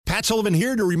Matt Sullivan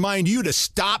here to remind you to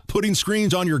stop putting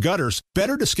screens on your gutters.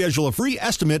 Better to schedule a free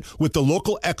estimate with the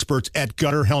local experts at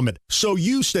Gutter Helmet so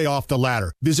you stay off the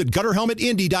ladder. Visit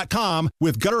GutterHelmetIndy.com.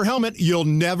 With Gutter Helmet, you'll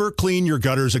never clean your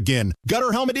gutters again.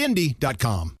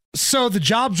 GutterHelmetIndy.com. So the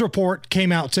jobs report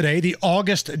came out today, the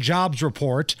August jobs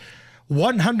report.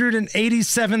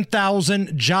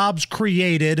 187,000 jobs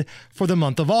created for the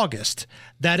month of August.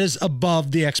 That is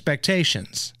above the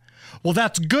expectations. Well,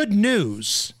 that's good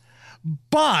news.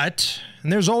 But,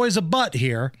 and there's always a but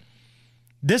here,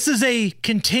 this is a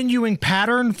continuing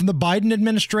pattern from the Biden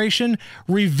administration.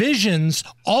 Revisions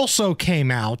also came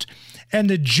out, and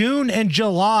the June and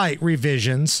July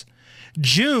revisions,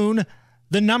 June,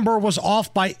 the number was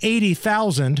off by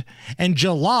 80,000, and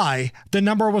July, the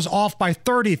number was off by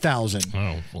 30,000.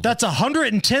 Oh, well, that's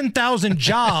 110,000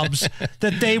 jobs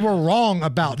that they were wrong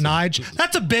about, Nige.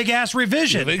 That's a big-ass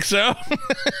revision. You think so?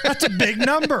 That's a big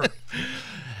number.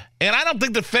 And I don't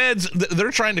think the feds,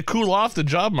 they're trying to cool off the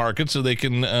job market so they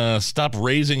can stop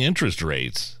raising interest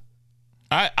rates.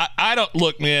 I don't,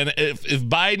 look, man, if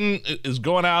Biden is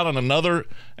going out on another,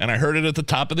 and I heard it at the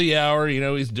top of the hour, you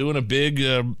know, he's doing a big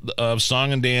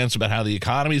song and dance about how the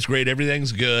economy's great,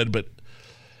 everything's good, but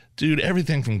dude,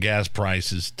 everything from gas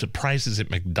prices to prices at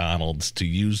McDonald's to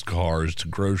used cars to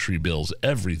grocery bills,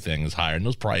 everything is higher. And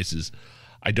those prices,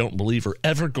 I don't believe, are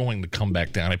ever going to come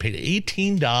back down. I paid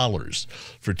 $18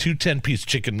 for 2 10-piece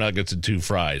chicken nuggets and 2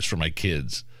 fries for my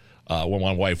kids when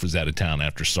my wife was out of town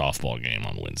after softball game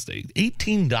on Wednesday.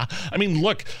 $18. I mean,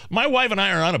 look, my wife and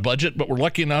I are on a budget, but we're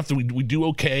lucky enough that we do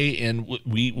okay, and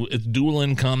it's dual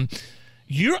income.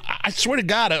 I swear to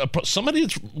God, somebody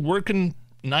that's working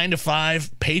 9 to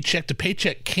 5, paycheck to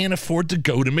paycheck, can't afford to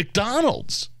go to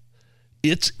McDonald's.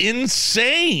 It's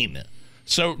insane.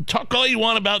 So talk all you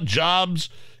want about jobs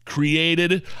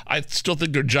created. I still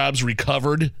think they're jobs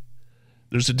recovered.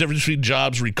 There's a difference between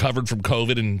jobs recovered from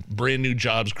COVID and brand new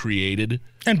jobs created.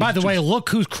 And by the way, look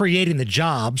who's creating the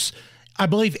jobs. I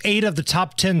believe 8 of the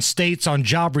top 10 states on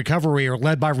job recovery are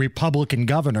led by Republican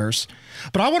governors.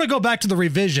 But I want to go back to the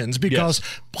revisions because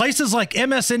places like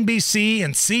MSNBC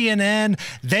and CNN,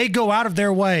 they go out of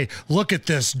their way. Look at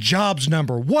this jobs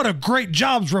number. What a great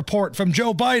jobs report from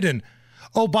Joe Biden.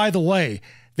 Oh, by the way,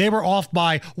 they were off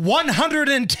by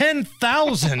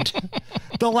 110,000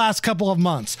 the last couple of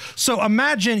months. So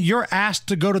imagine you're asked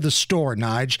to go to the store,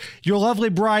 Nige. Your lovely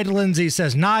bride, Lindsay,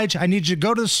 says, Nige, I need you to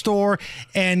go to the store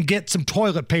and get some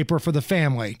toilet paper for the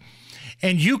family.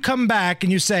 And you come back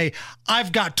and you say,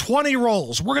 I've got 20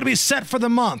 rolls. We're going to be set for the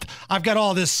month. I've got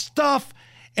all this stuff.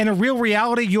 And in real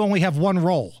reality, you only have 1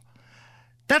 roll.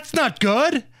 That's not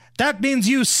good. That means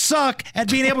you suck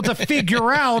at being able to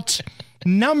figure out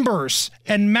numbers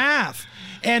and math.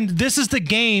 And this is the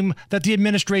game that the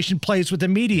administration plays with the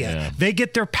media. Yeah. They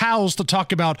get their pals to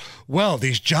talk about, well,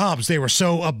 these jobs, they were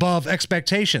so above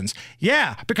expectations.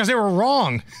 Yeah, because they were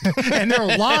wrong. And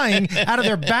they're lying out of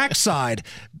their backside.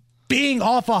 Being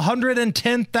off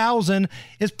 110,000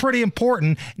 is pretty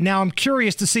important. Now, I'm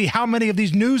curious to see how many of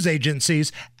these news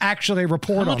agencies actually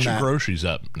report on that. How much are groceries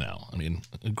up now? I mean,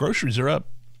 groceries are up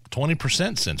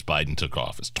 20% since Biden took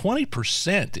office.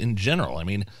 20% in general. I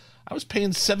mean, I was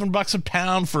paying $7 a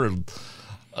pound for a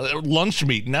lunch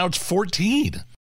meat. Now it's 14.